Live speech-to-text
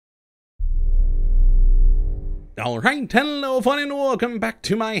Alright, hello fun and welcome back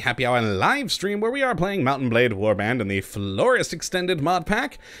to my happy hour live stream where we are playing Mount Blade Warband in the Florist Extended mod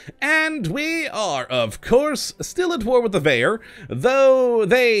pack. And we are, of course, still at war with the Vair, though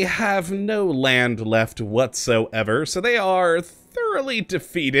they have no land left whatsoever, so they are thoroughly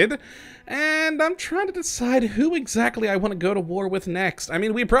defeated. And I'm trying to decide who exactly I want to go to war with next. I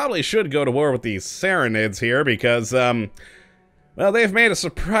mean, we probably should go to war with these Saronids here because, well, they've made a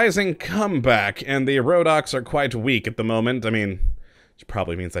surprising comeback, and the Rhodoks are quite weak at the moment. I mean, which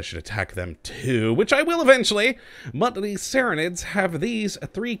probably means I should attack them too, which I will eventually. But the Saronids have these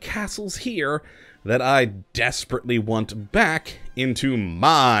three castles here that I desperately want back into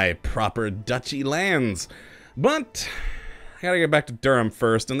my proper duchy lands. But I gotta get back to Durham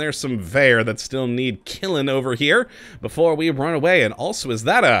first, and there's some Vair that still need killing over here before we run away. And also, is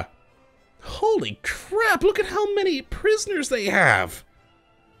that a... Holy crap, look at how many prisoners they have!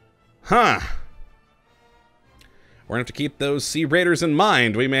 Huh. We're gonna have to keep those Sea Raiders in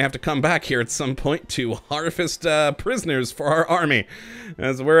mind. We may have to come back here at some point to harvest prisoners for our army,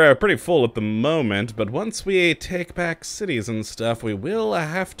 as we're pretty full at the moment. But once we take back cities and stuff, we will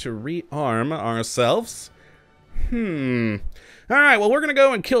have to rearm ourselves. Alright, well, we're gonna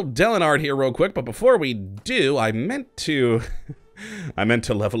go and kill Delenard here real quick, but before we do, I meant to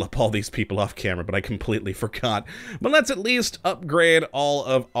level up all these people off camera, but I completely forgot. But let's at least upgrade all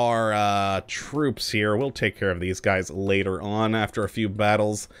of our troops here. We'll take care of these guys later on after a few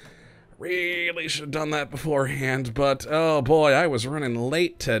battles. Really should have done that beforehand, but oh boy, I was running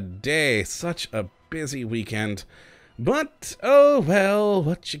late today. Such a busy weekend. But, oh well,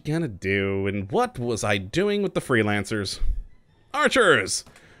 what you gonna do? And what was I doing with the freelancers? Archers!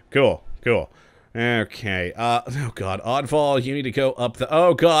 Cool, cool. Okay, oh god, Oddval, you need to go up the...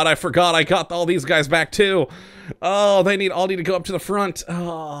 Oh god, I forgot I got all these guys back too! Oh, they all need to go up to the front.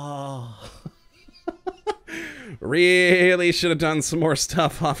 Oh. Really should have done some more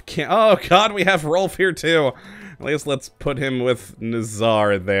stuff off cam... Oh god, we have Rolf here too! At least let's put him with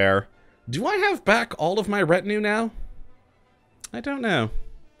Nazar there. Do I have back all of my retinue now? I don't know.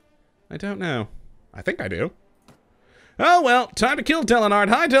 I don't know. I think I do. Oh well, time to kill Delenard.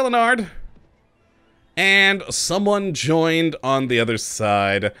 Hi, Delenard! And someone joined on the other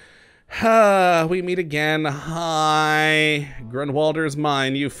side. We meet again. Hi. Grunwalder's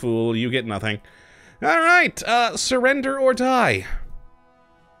mine, you fool. You get nothing. Alright, surrender or die.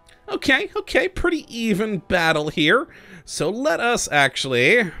 Okay, pretty even battle here. So let us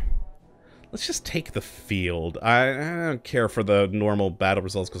actually... Let's just take the field. I don't care for the normal battle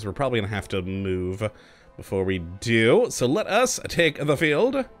results because we're probably going to have to move before we do. So let us take the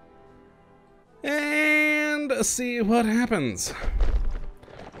field. And see what happens.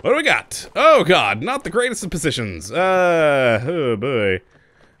 What do we got? Oh god, not the greatest of positions. Oh boy.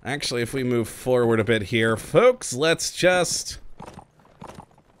 Actually, if we move forward a bit here, folks, let's just...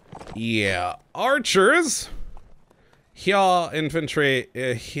 Yeah, archers. Here, infantry,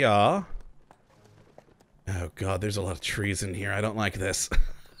 here. Oh god, there's a lot of trees in here. I don't like this.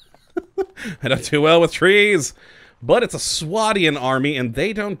 I don't do well with trees. But it's a Swadian army, and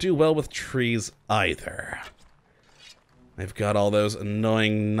they don't do well with trees either. They've got all those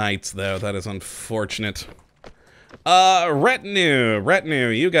annoying knights, though. That is unfortunate. Retinue,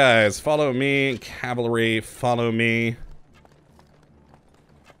 you guys, follow me. Cavalry, follow me.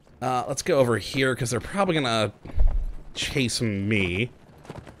 Let's go over here, because they're probably gonna chase me,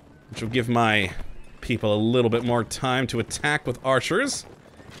 which will give my people a little bit more time to attack with archers.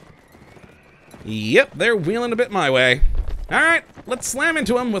 Yep, they're wheeling a bit my way. Alright, let's slam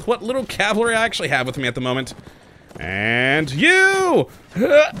into them with what little cavalry I actually have with me at the moment. And you!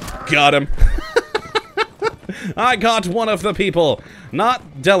 Got him. I got one of the people.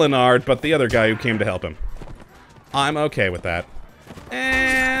 Not Delenard, but the other guy who came to help him. I'm okay with that.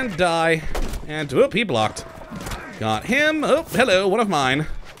 And die. And, whoop, he blocked. Got him. Oh, hello, one of mine.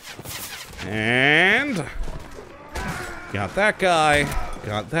 And... Got that guy.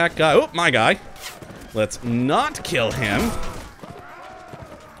 Got that guy. Oh, my guy. Let's not kill him.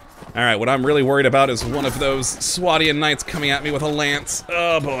 Alright, what I'm really worried about is one of those Swadian knights coming at me with a lance.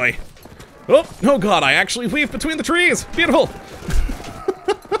 Oh, boy. Oh god, I actually weave between the trees. Beautiful.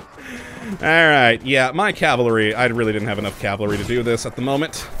 Alright, yeah, my cavalry. I really didn't have enough cavalry to do this at the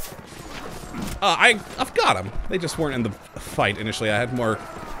moment. I've got them. They just weren't in the fight initially. I had more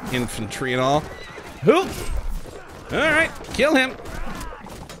infantry and all. Whoop. Alright, kill him.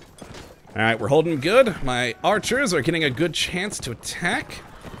 Alright, we're holding good. My archers are getting a good chance to attack.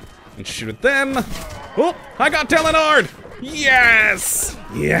 And shoot at them. Oh, I got Delenard! Yes!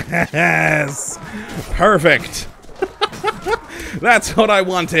 Yes! Perfect! That's what I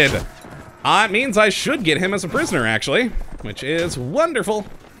wanted. It means I should get him as a prisoner, actually, which is wonderful.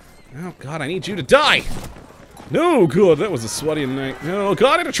 Oh, God, I need you to die. No, God, that was a sweaty night. Oh,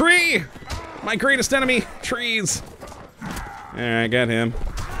 God, in a tree. My greatest enemy, trees. All right, got him.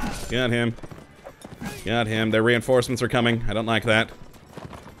 Got him. Got him. Their reinforcements are coming. I don't like that.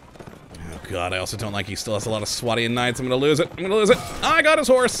 Oh, God, I also don't like he still has a lot of Swatian knights. I'm going to lose it. I'm going to lose it. Oh, I got his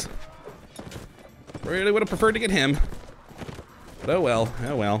horse. Really would have preferred to get him. But oh well.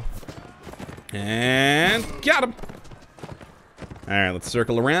 Oh well. And got him. All right, let's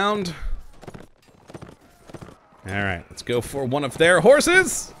circle around. All right, let's go for one of their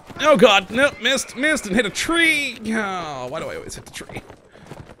horses. Oh God, nope, missed, and hit a tree. Oh, why do I always hit the tree?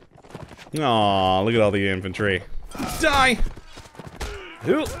 Aw, look at all the infantry. Die.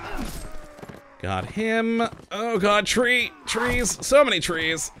 Ooh. Got him. Oh God, trees, so many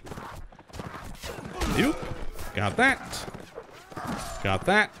trees. Nope. Got that. Got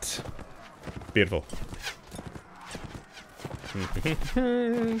that. Beautiful.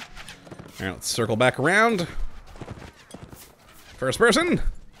 Alright, let's circle back around. First person.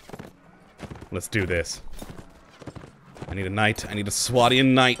 Let's do this. I need a knight. I need a Swatian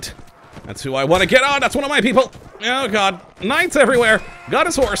knight. That's who I want to get on. That's one of my people. Oh God. Knights everywhere. Got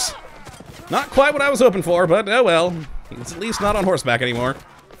his horse. Not quite what I was hoping for, but oh well. He's at least not on horseback anymore.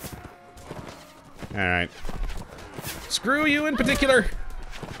 Alright. Screw you in particular.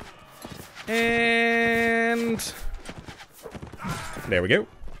 And there we go.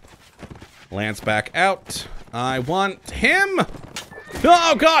 Lance back out. I want him.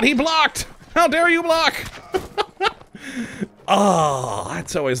 Oh God, he blocked. How dare you block? Oh,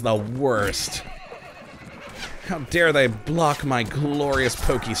 that's always the worst. How dare they block my glorious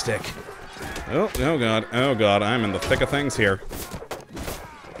pokey stick? Oh God, oh God, I'm in the thick of things here.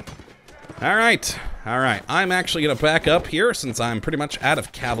 All right. I'm actually gonna back up here since I'm pretty much out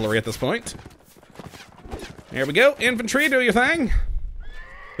of cavalry at this point. There we go. Infantry, do your thing.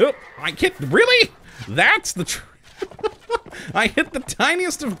 Oh, I hit, really? That's the I hit the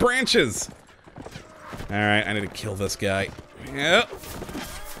tiniest of branches. All right, I need to kill this guy. Yep.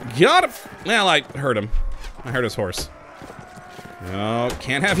 Got him. Well, I hurt him. I hurt his horse. Oh,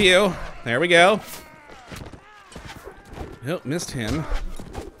 can't have you. There we go. Oh, missed him.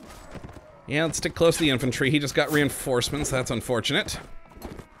 Yeah, let's stick close to the infantry. He just got reinforcements. That's unfortunate.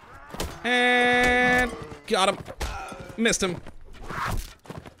 And got him. Missed him.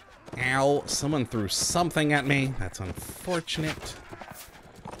 Ow, someone threw something at me. That's unfortunate.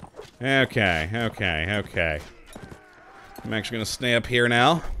 Okay. I'm actually gonna stay up here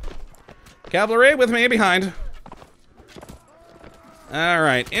now. Cavalry with me behind.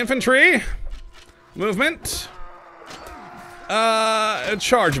 Alright, infantry. Movement.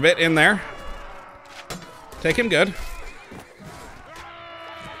 Charge a bit in there. Take him good.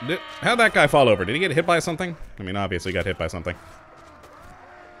 How'd that guy fall over? Did he get hit by something? I mean, obviously he got hit by something.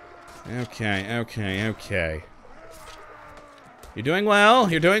 Okay. You're doing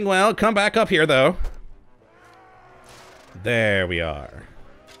well. Come back up here, though. There we are.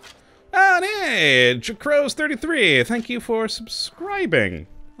 Oh, hey, Crows33, thank you for subscribing.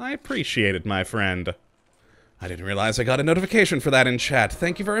 I appreciate it, my friend. I didn't realize I got a notification for that in chat.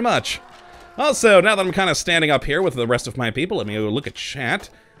 Thank you very much. Also, now that I'm kind of standing up here with the rest of my people, let me look at chat.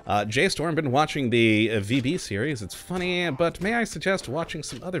 JStorm, been watching the VB series. It's funny, but may I suggest watching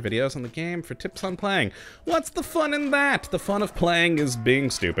some other videos on the game for tips on playing? What's the fun in that? The fun of playing is being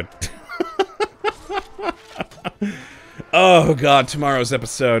stupid. Oh God, tomorrow's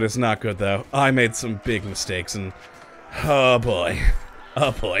episode is not good though. I made some big mistakes and oh boy.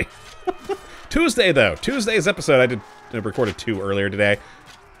 Tuesday though, Tuesday's episode, I recorded 2 earlier today.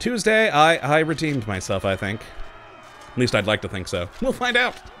 Tuesday, I redeemed myself, I think. At least I'd like to think so. We'll find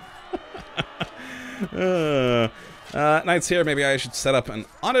out. Knights here, maybe I should set up an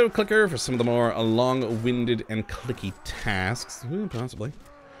auto clicker for some of the more long-winded and clicky tasks. Possibly.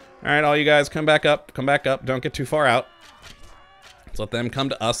 Alright, all you guys, come back up, don't get too far out. Let's let them come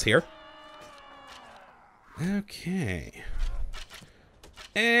to us here. Okay.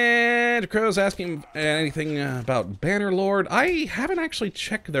 And Crow's asking anything about Bannerlord. I haven't actually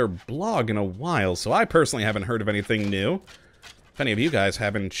checked their blog in a while, so I personally haven't heard of anything new. If any of you guys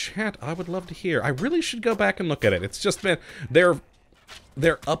have in chat, I would love to hear. I really should go back and look at it. It's just been their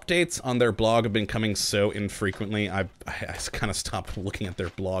updates on their blog have been coming so infrequently. I kind of stopped looking at their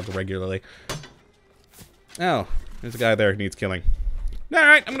blog regularly. Oh, there's a guy there who needs killing.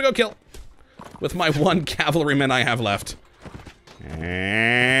 Alright, I'm gonna go kill. With my 1 cavalryman I have left.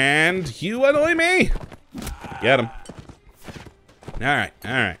 And you annoy me. Get him.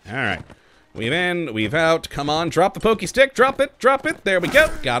 Alright. Weave in, weave out. Come on, drop the pokey stick. Drop it. There we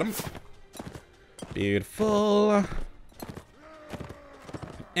go. Got him. Beautiful.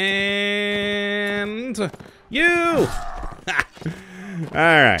 And you!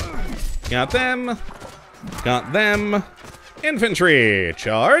 Alright. Got them. Got them. Infantry,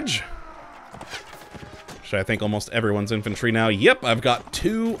 charge. Should I think almost everyone's infantry now? Yep, I've got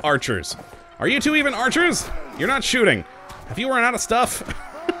 2 archers. Are you 2 even archers? You're not shooting. Have you run out of stuff?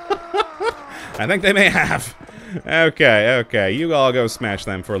 I think they may have. Okay, okay. You all go smash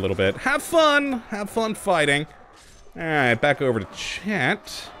them for a little bit. Have fun. Have fun fighting. Alright, back over to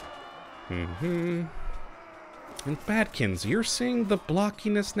chat. And Badkins, you're seeing the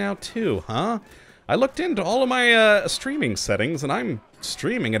blockiness now too, huh? I looked into all of my streaming settings, and I'm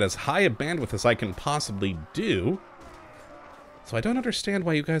streaming at as high a bandwidth as I can possibly do. So I don't understand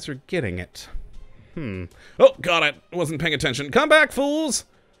why you guys are getting it. Oh, got it. Wasn't paying attention. Come back, fools!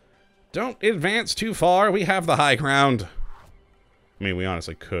 Don't advance too far. We have the high ground. I mean, we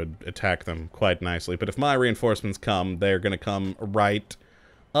honestly could attack them quite nicely, but if my reinforcements come, they're gonna come right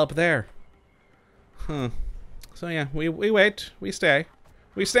up there. So yeah, we wait. We stay.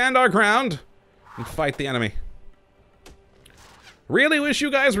 We stand our ground and fight the enemy. Really wish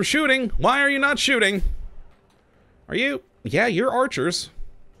you guys were shooting. Why are you not shooting? Are you? Yeah, you're archers.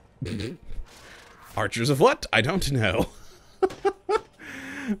 Archers of what? I don't know.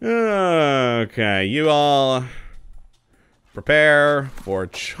 Okay, you all prepare for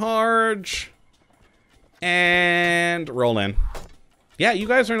charge and roll in. Yeah, you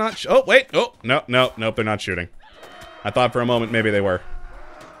guys are not. Oh, wait. Oh, no, no, nope, they're not shooting. I thought for a moment maybe they were.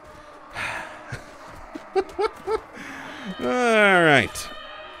 All right.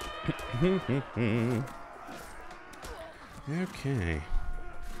 Okay.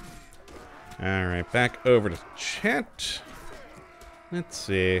 All right, back over to chat. Let's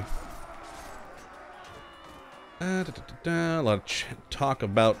see. A lot of talk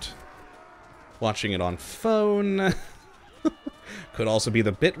about watching it on phone. Could also be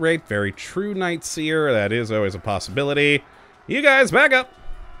the bitrate. Very true, Night Seer. That is always a possibility. You guys, back up.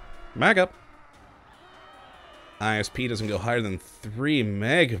 Back up. ISP doesn't go higher than 3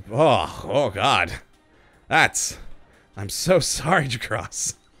 meg. Oh God. I'm so sorry,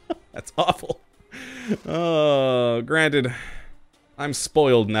 Jacross. That's awful. Oh, granted, I'm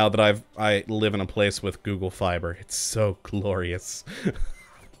spoiled now that I live in a place with Google Fiber. It's so glorious.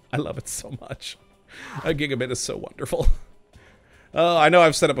 I love it so much. A gigabit is so wonderful. I know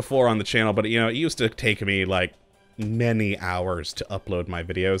I've said it before on the channel, but you know, it used to take me like many hours to upload my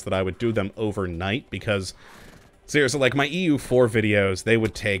videos, that I would do them overnight because seriously, like my EU4 videos, they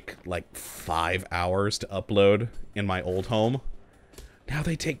would take like 5 hours to upload in my old home. Now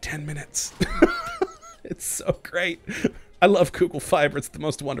they take 10 minutes. It's so great. I love Google Fiber. It's the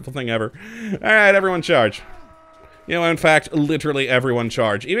most wonderful thing ever. Alright, everyone charge. You know, in fact, literally everyone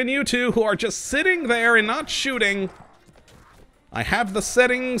charge. Even you two who are just sitting there and not shooting. I have the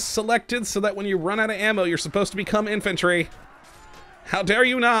settings selected so that when you run out of ammo, you're supposed to become infantry. How dare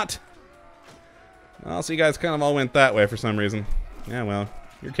you not? Well, so you guys kind of all went that way for some reason. Yeah, well,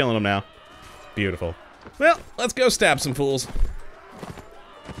 you're killing them now. Beautiful. Well, let's go stab some fools.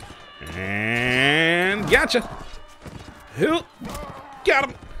 And gotcha. Who? Got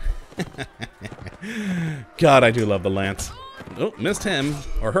him. God, I do love the lance. Oh, missed him,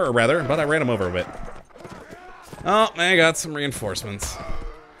 or her rather, but I ran him over a bit. Oh, I got some reinforcements.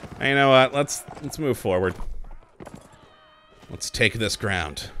 Hey, you know what? Let's move forward. Let's take this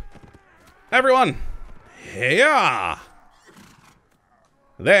ground. Everyone, yeah.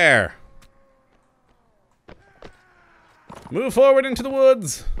 There. Move forward into the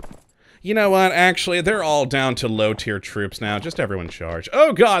woods. You know what? Actually, they're all down to low-tier troops now. Just everyone charge.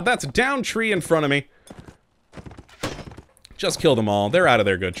 Oh God, that's a down tree in front of me. Just kill them all. They're out of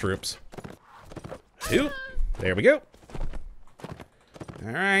their good troops. Oop. There we go.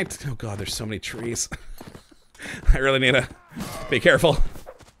 All right. Oh God, there's so many trees. I really need to be careful.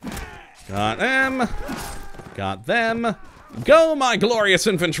 Got them. Got them. Go, my glorious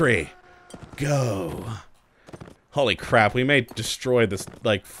infantry. Go. Holy crap, we may destroy this,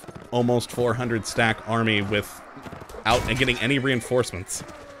 like, almost 400 stack army without getting any reinforcements.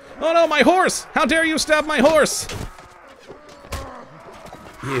 Oh no, my horse! How dare you stab my horse!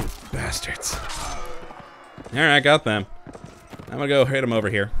 You bastards. Alright, got them. I'm gonna go hit them over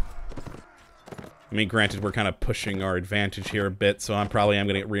here. I mean, granted, we're kind of pushing our advantage here a bit, so I'm probably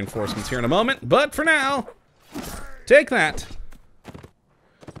gonna get reinforcements here in a moment, but for now, take that.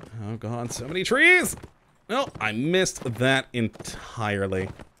 Oh God, so many trees! Oh, I missed that entirely.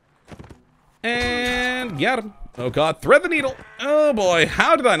 And got him. Oh God, thread the needle. Oh boy,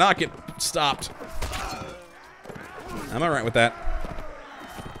 how did I not get stopped? I'm alright with that.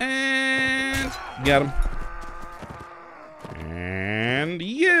 And Got him. And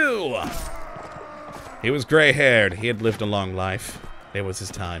you! He was gray-haired. He had lived a long life. It was his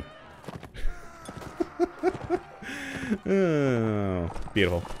time. Oh,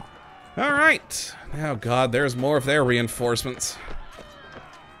 beautiful. Alright. Oh god, there's more of their reinforcements.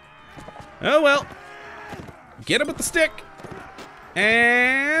 Oh well. Get him with the stick.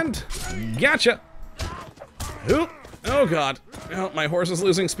 And... gotcha. Oop. Oh god. Oh, my horse is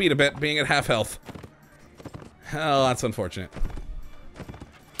losing speed a bit, being at half health. Oh, that's unfortunate.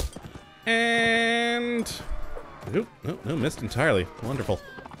 And... oop, no, missed entirely. Wonderful.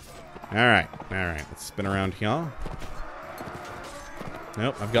 Alright, let's spin around here.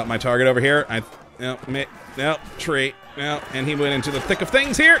 Nope, I've got my target over here. Nope, tree. Nope, and he went into the thick of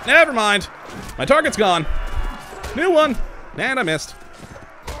things here. Never mind. My target's gone. New one. And I missed.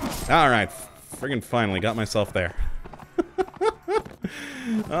 Alright, friggin' finally got myself there.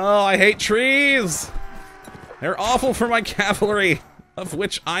 Oh, I hate trees. They're awful for my cavalry, of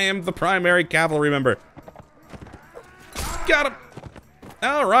which I am the primary cavalry member. Got him.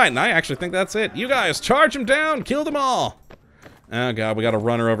 Alright, and I actually think that's it. You guys, charge him down, kill them all. Oh god, we got a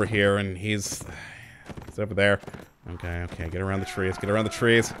runner over here, and he's over there. Okay, get around the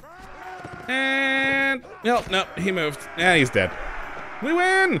trees, And... no, he moved. And he's dead. We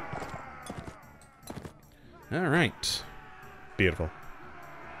win! Alright. Beautiful.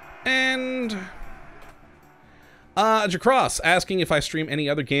 And... Jacross asking if I stream any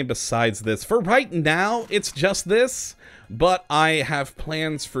other game besides this. For right now, it's just this, but I have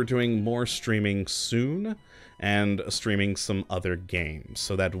plans for doing more streaming soon, and streaming some other games,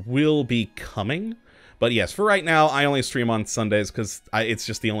 so that will be coming. But yes, for right now, I only stream on Sundays, because it's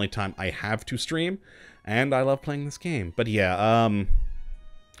just the only time I have to stream, and I love playing this game. But yeah,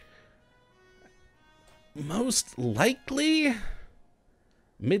 most likely,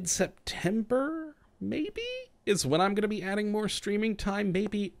 mid-September, maybe? Is when I'm going to be adding more streaming time,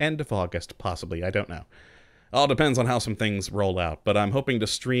 maybe end of August, possibly, I don't know. All depends on how some things roll out, but I'm hoping to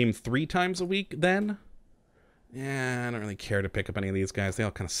stream 3 times a week then. Yeah, I don't really care to pick up any of these guys, they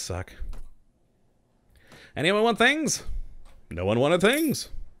all kind of suck. Anyone want things? No one wanted things.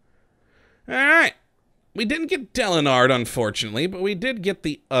 Alright, we didn't get Delinard, unfortunately, but we did get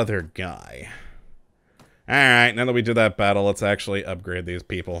the other guy. Alright, now that we did that battle, let's actually upgrade these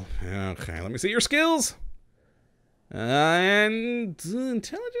people. Okay, let me see your skills. And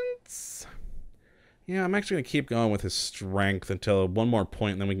intelligence? Yeah, I'm actually going to keep going with his strength until one more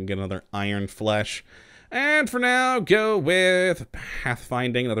point, and then we can get another iron flesh. And for now, go with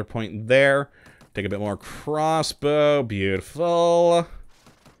pathfinding, another point there. Take a bit more crossbow, beautiful.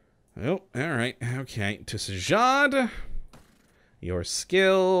 Oh, alright, okay. To Sajad, your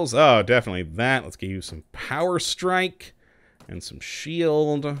skills. Oh, definitely that. Let's give you some power strike and some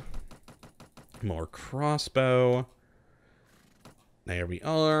shield. More crossbow. There we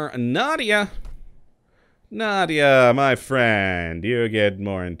are. Nadia. Nadia, my friend, you get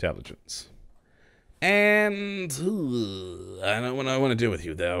more intelligence. And I don't know what I want to do with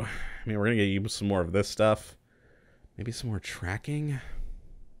you, though. I mean, we're going to get you some more of this stuff. Maybe some more tracking.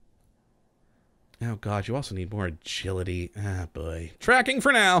 Oh, God, you also need more agility. Ah, boy. Tracking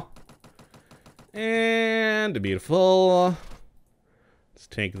for now. And beautiful. Let's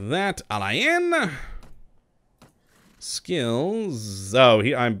take that. Alain. Skills. Oh,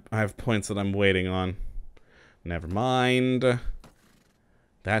 I have points that I'm waiting on. Never mind.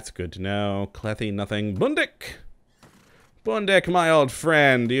 That's good to know. Clethy, nothing. Bundik! Bundik, my old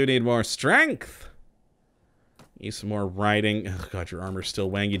friend, you need more strength. Need some more riding. Oh, God, your armor's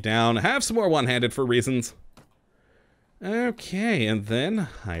still weighing you down. Have some more one-handed for reasons. Okay, and then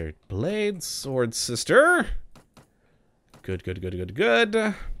hired blade, sword sister. Good, good, good, good,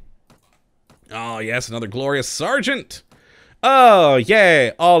 good. Oh, yes, another glorious sergeant. Oh,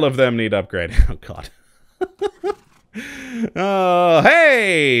 yay, all of them need upgrade. Oh, God. Oh,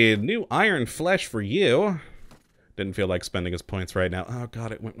 hey, new iron flesh for you. Didn't feel like spending his points right now. Oh,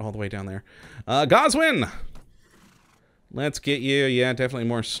 God, it went all the way down there. Goswin. Let's get you. Yeah, definitely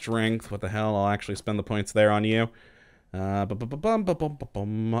more strength. What the hell? I'll actually spend the points there on you. And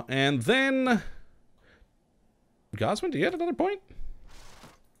then... Goswin, do you have another point?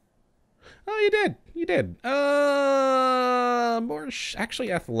 Oh, you did. You did. More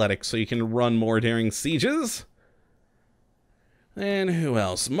actually athletics, so you can run more during sieges. And who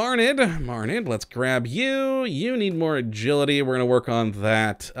else? Marnid. Marnid, let's grab you. You need more agility. We're going to work on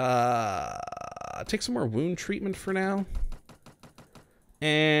that. Take some more wound treatment for now.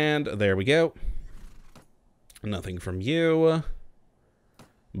 And there we go. Nothing from you.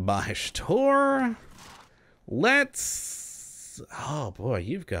 Bahishtor. Let's Oh boy,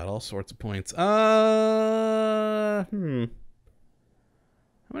 you've got all sorts of points. I'm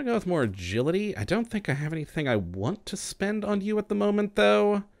gonna go with more agility. I don't think I have anything I want to spend on you at the moment,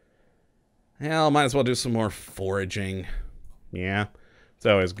 though. Hell, might as well do some more foraging. Yeah, it's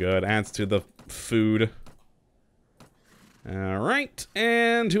always good. Adds to the food. Alright,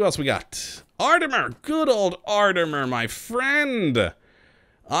 and who else we got? Artemer! Good old Artemer, my friend!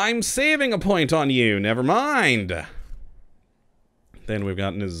 I'm saving a point on you, never mind. Then we've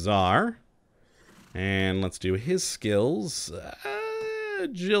got Nizar. And let's do his skills.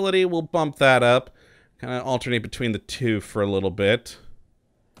 Agility, we'll bump that up. Kind of alternate between the two for a little bit.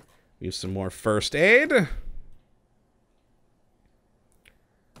 Use some more first aid.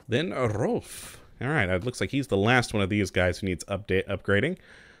 Then Rolf. Alright, it looks like he's the last one of these guys who needs upgrading.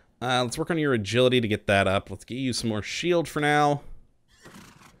 Let's work on your agility to get that up. Let's get you some more shield for now.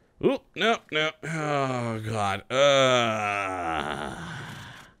 Ooh, no. Oh, God.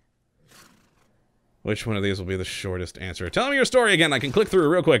 Which one of these will be the shortest answer? Tell me your story again. I can click through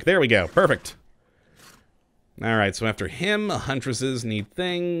real quick. There we go. Perfect. Alright, so after him, huntresses need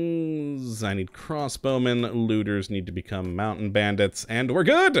things. I need crossbowmen. Looters need to become mountain bandits. And we're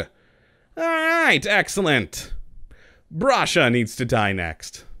good! Alright, excellent. Brasha needs to die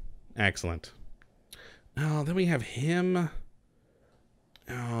next. Excellent. Oh, then we have him.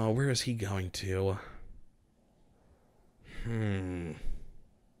 Oh, where is he going to? And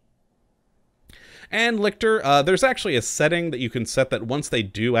Lictor, there's actually a setting that you can set that once they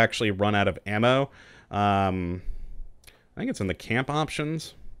do actually run out of ammo, I think it's in the camp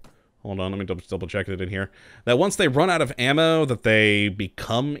options. Hold on, let me double check it in here. That once they run out of ammo, that they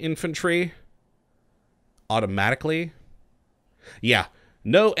become infantry automatically. Yeah,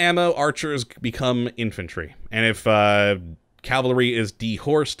 no ammo, archers become infantry. And if cavalry is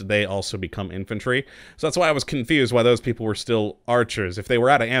dehorsed, they also become infantry. So that's why I was confused why those people were still archers. If they were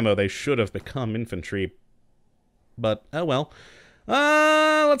out of ammo, they should have become infantry. But, oh well.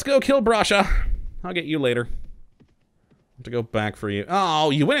 Let's go kill Brasha. I'll get you later. Have to go back for you. Oh,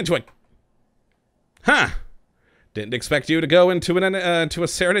 you went into it. Huh. Didn't expect you to go into a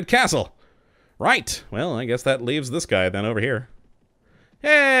Serenid castle. Right. Well, I guess that leaves this guy then over here.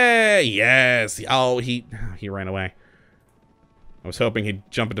 Hey, yes. Oh, he ran away. I was hoping he'd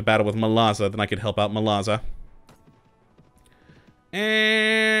jump into battle with Malaza, then I could help out Malaza.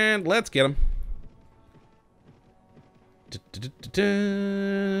 And let's get him.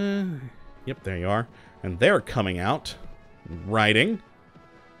 Yep, there you are. And they're coming out. Riding.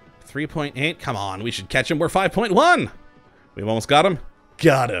 3.8. Come on, we should catch him. We're 5.1. We've almost got him.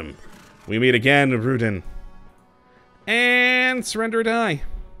 Got him. We meet again, Rudin. And surrender or die.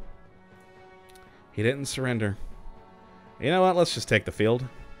 He didn't surrender. You know what? Let's just take the field.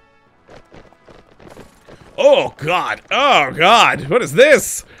 Oh, God. Oh, God. What is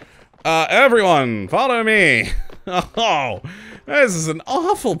this? Everyone, follow me. Oh, this is an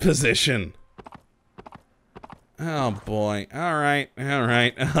awful position. Oh, boy. All right. All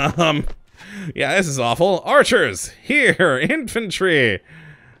right. Yeah, this is awful. Archers, here. Infantry.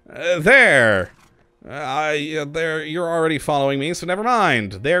 There. You're already following me, so never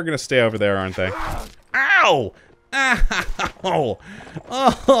mind. They're gonna stay over there, aren't they? Ow! Ow!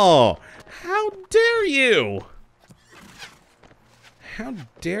 Oh! How dare you! How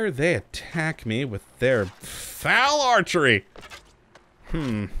dare they attack me with their foul archery?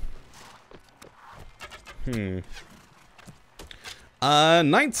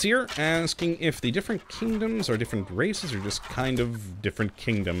 Knights here asking if the different kingdoms are different races or just kind of different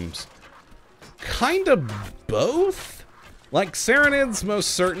kingdoms. Kind of both? Like, Serenids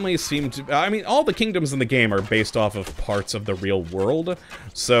most certainly seem to... I mean, all the kingdoms in the game are based off of parts of the real world.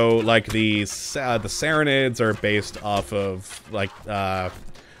 So, like, the Serenids are based off of, like,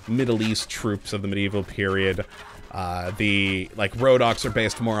 Middle East troops of the medieval period. The Rhodoks are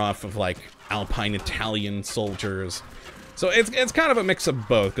based more off of, like, Alpine Italian soldiers. So it's kind of a mix of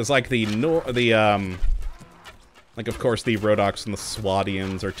both, because, like, like, of course, the Rhodoks and the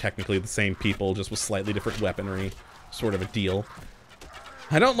Swadians are technically the same people, just with slightly different weaponry. Sort of a deal.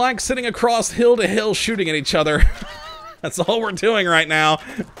 I don't like sitting across hill to hill shooting at each other. That's all we're doing right now.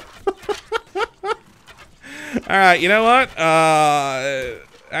 Alright, you know what?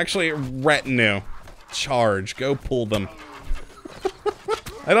 Actually, retinue. Charge. Go pull them.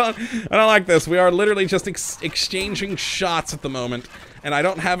 I don't like this. We are literally just exchanging shots at the moment. And I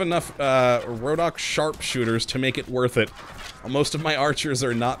don't have enough Rhodok sharpshooters to make it worth it. Most of my archers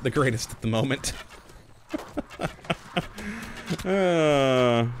are not the greatest at the moment.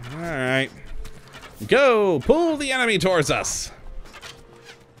 Alright. Go! Pull the enemy towards us!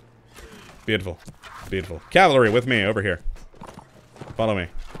 Beautiful. Beautiful. Cavalry with me, over here. Follow me.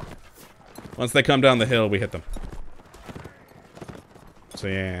 Once they come down the hill, we hit them. So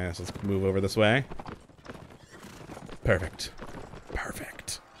yeah, so let's move over this way. Perfect.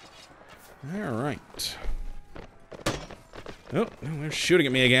 Perfect. Alright. Oh, no, they're shooting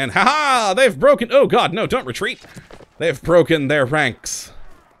at me again. Ha-ha! They've broken... Oh, God, no, don't retreat. They've broken their ranks.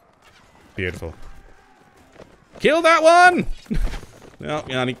 Beautiful. Kill that one! Oh,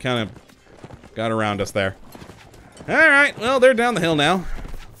 yeah, he kind of got around us there. Alright, well, they're down the hill now.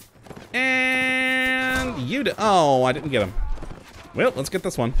 And you... Oh, I didn't get him. Well, let's get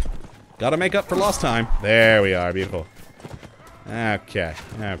this one. Gotta make up for lost time. There we are, beautiful. Okay,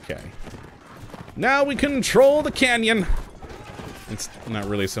 okay. Now we control the canyon. It's not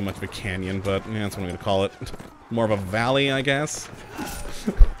really so much of a canyon, but yeah, that's what I'm gonna call it. More of a valley, I guess.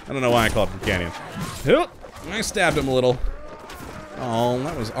 I don't know why I call it a canyon. Oh, I stabbed him a little. Oh,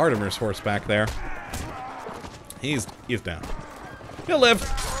 that was Artemir's horse back there. He's down. He'll live.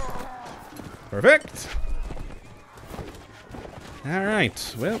 Perfect.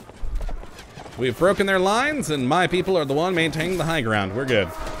 Alright, well. We've broken their lines, and my people are the one maintaining the high ground. We're good.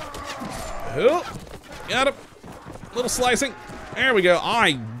 Oh, got him. Little slicing. There we go.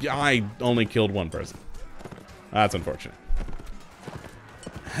 I only killed one person. That's unfortunate.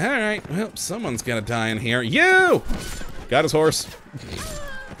 Alright, well, someone's gotta die in here. You! Got his horse.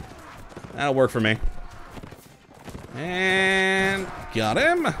 That'll work for me. And got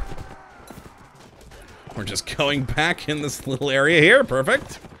him. We're just going back in this little area here.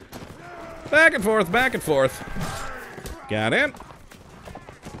 Perfect. Back and forth, back and forth. Got him.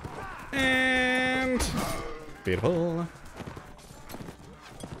 And beautiful.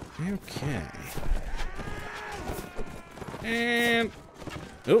 Okay. And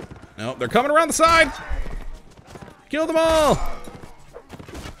oh, no, they're coming around the side. Kill them all.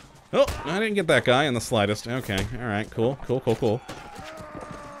 Oh, I didn't get that guy in the slightest. Okay, all right, cool, cool, cool, cool.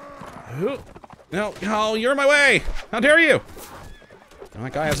 Oh, no, oh, you're in my way. How dare you? Oh,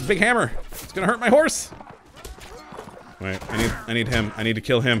 that guy has a big hammer. It's gonna hurt my horse. Wait, I need him. I need to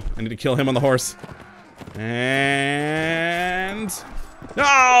kill him. I need to kill him on the horse. And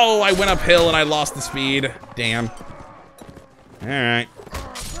no, I went uphill and I lost the speed. Damn. All right,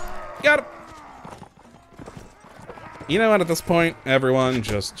 got him. You know what? At this point, everyone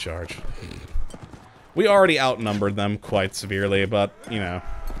just charge. We already outnumbered them quite severely, but you know.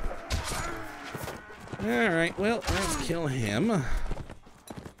 All right, well, let's kill him.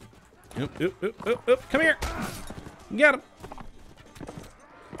 Oop, oop, oop, oop, oop. Come here. Got him.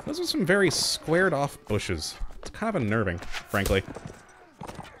 Those are some very squared off bushes. It's kind of unnerving, frankly.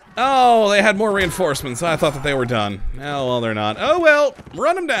 Oh, they had more reinforcements. I thought that they were done. Oh, well, they're not. Oh, well,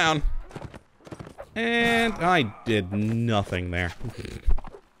 run them down. And I did nothing there.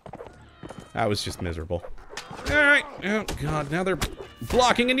 That was just miserable. All right. Oh, God, now they're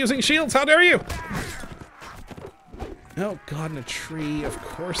blocking and using shields. How dare you? Oh, God, in a tree. Of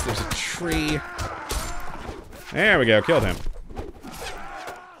course there's a tree. There we go. Killed him.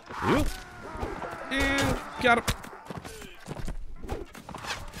 Oop. And got him.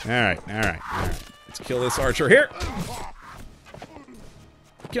 Alright, alright, alright. Let's kill this archer here.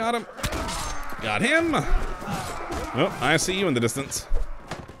 Got him. Got him. Oh, I see you in the distance.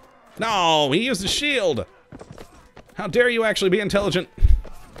 No, he used a shield. How dare you actually be intelligent?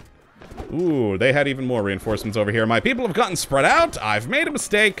 Ooh, they had even more reinforcements over here. My people have gotten spread out. I've made a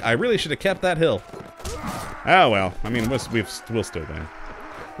mistake. I really should have kept that hill. Oh, well. I mean, we'll still win.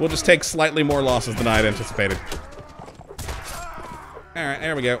 We'll just take slightly more losses than I had anticipated. Alright,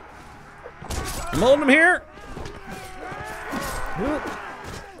 there we go. I'm holding him here.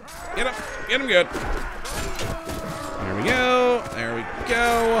 Get him. Get him good. There we go. There we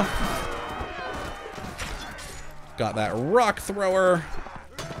go. Got that rock thrower.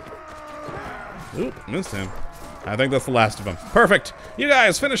 Oop, missed him. I think that's the last of them. Perfect. You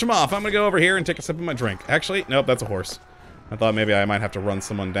guys, finish him off. I'm gonna go over here and take a sip of my drink. Actually, nope, that's a horse. I thought maybe I might have to run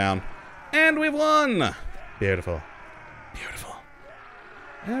someone down. And we've won! Beautiful. Beautiful.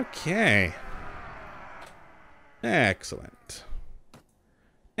 Okay. Excellent.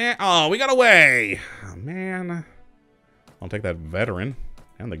 And, oh, we got away! Oh, man. I'll take that veteran.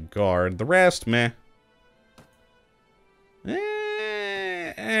 And the guard. The rest, meh.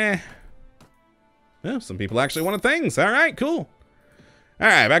 Well, some people actually wanted things. Alright, cool.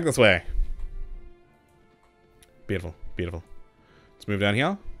 Alright, back this way. Beautiful, beautiful. Let's move down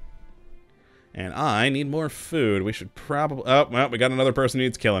here. And I need more food. We should probably... Oh, well, we got another person who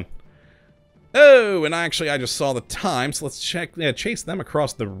needs killing. Oh, and actually I just saw the time, so let's chase them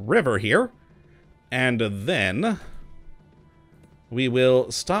across the river here. And then... we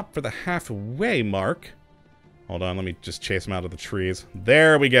will stop for the halfway mark. Hold on, let me just chase him out of the trees.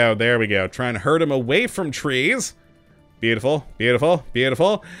 There we go, there we go. Trying to herd him away from trees. Beautiful, beautiful,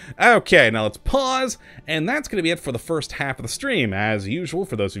 beautiful. Okay, now let's pause, and that's going to be it for the first half of the stream. As usual,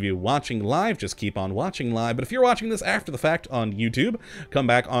 for those of you watching live, just keep on watching live. But if you're watching this after the fact on YouTube, come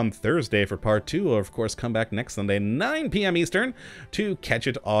back on Thursday for part 2, or of course come back next Sunday, 9 PM Eastern, to catch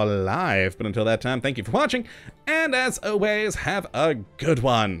it all live. But until that time, thank you for watching, and as always, have a good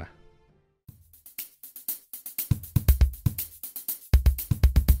one.